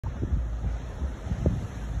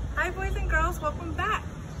Hi boys and girls, welcome back.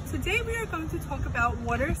 Today we are going to talk about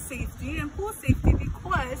water safety and pool safety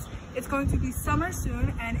because it's going to be summer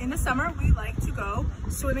soon, and in the summer we like to go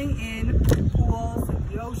swimming in pools and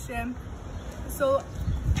the ocean. So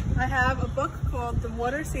I have a book called The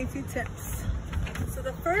Water Safety Tips. So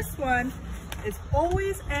the first one is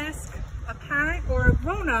always ask a parent or a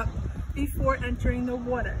grown-up before entering the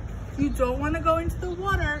water. You don't want to go into the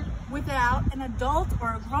water without an adult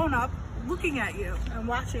or a grown-up looking at you and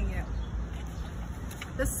watching you.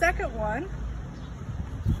 The second one,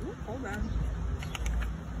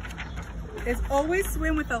 is always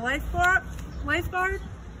swim with a lifeguard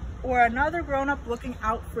or another grown-up looking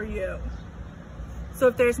out for you. So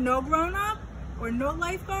if there's no grown-up or no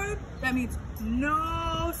lifeguard, that means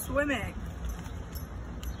no swimming.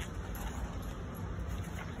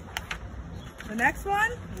 The next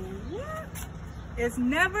one is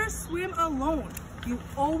never swim alone. You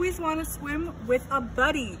always want to swim with a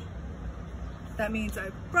buddy. That means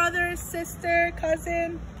a brother, sister,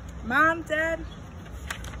 cousin, mom, dad.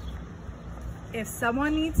 If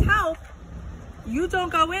someone needs help, you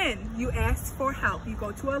don't go in. You ask for help. You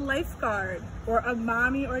go to a lifeguard or a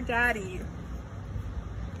mommy or daddy.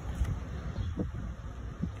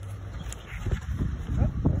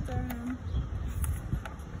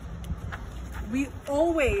 We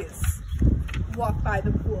always walk by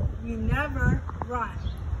the pool. We never run.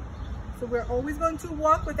 So we're always going to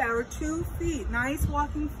walk with our 2 feet, nice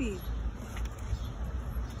walking feet.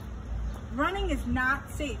 Running is not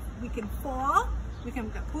safe. We can fall, we can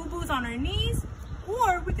get boo-boos on our knees,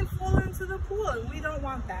 or we can fall into the pool, and we don't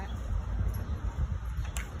want that.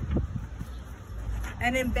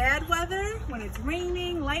 And in bad weather, when it's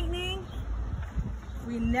raining, lightning,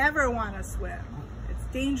 we never want to swim. It's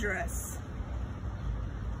dangerous.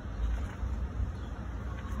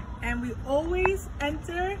 And we always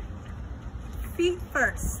enter feet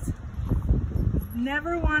first.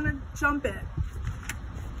 Never want to jump in.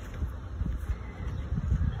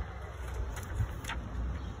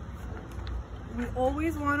 We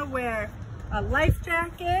always want to wear a life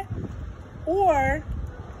jacket or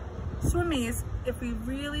swimmies if we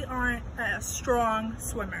really aren't a strong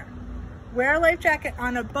swimmer. Wear a life jacket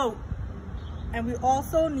on a boat, and we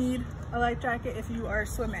also need a life jacket if you are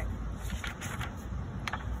swimming.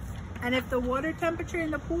 And if the water temperature in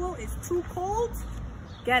the pool is too cold,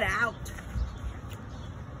 get out.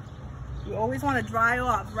 You always want to dry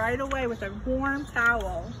off right away with a warm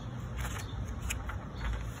towel.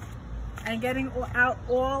 And getting out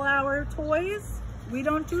all our toys, we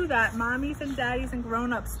don't do that. Mommies and daddies and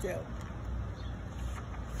grown-ups do.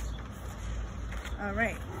 All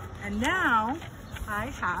right, and now I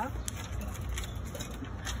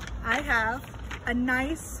have a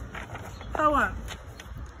nice poem.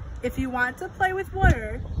 If you want to play with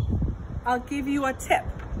water, I'll give you a tip.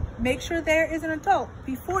 Make sure there is an adult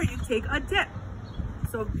before you take a dip.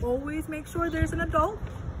 So always make sure there's an adult.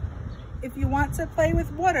 If you want to play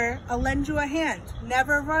with water, I'll lend you a hand.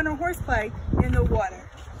 Never run or horseplay in the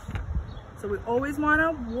water. So we always want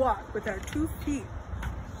to walk with our 2 feet.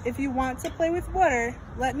 If you want to play with water,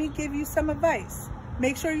 let me give you some advice.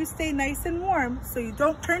 Make sure you stay nice and warm so you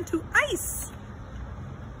don't turn to ice.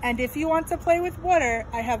 And if you want to play with water,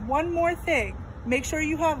 I have one more thing. Make sure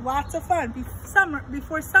you have lots of fun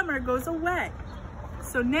before summer goes away.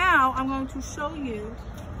 So now I'm going to show you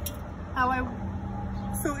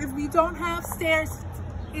so if we don't have stairs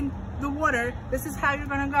in the water, this is how you're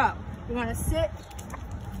gonna go. You're gonna sit,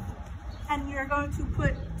 and you're going to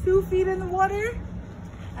put 2 feet in the water,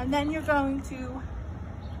 and then you're going to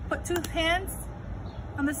put 2 hands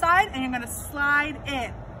on the side, and you're gonna slide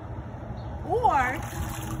in. Or,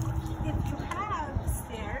 if you have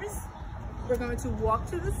stairs, we're going to walk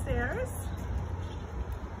to the stairs.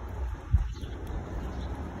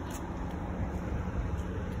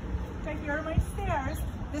 Okay, here are my stairs.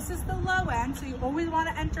 This is the low end, so you always want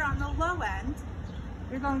to enter on the low end.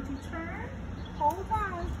 You're going to turn, hold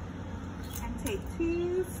on, and take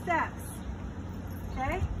 2 steps.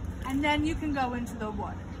 Okay? And then you can go into the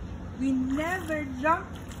water. We never jump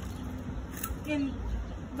in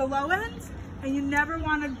the low end, and you never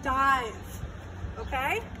want to dive,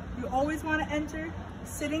 okay? You always want to enter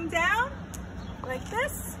sitting down like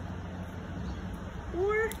this,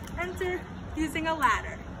 or enter using a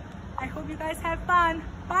ladder. I hope you guys had fun.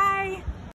 Bye.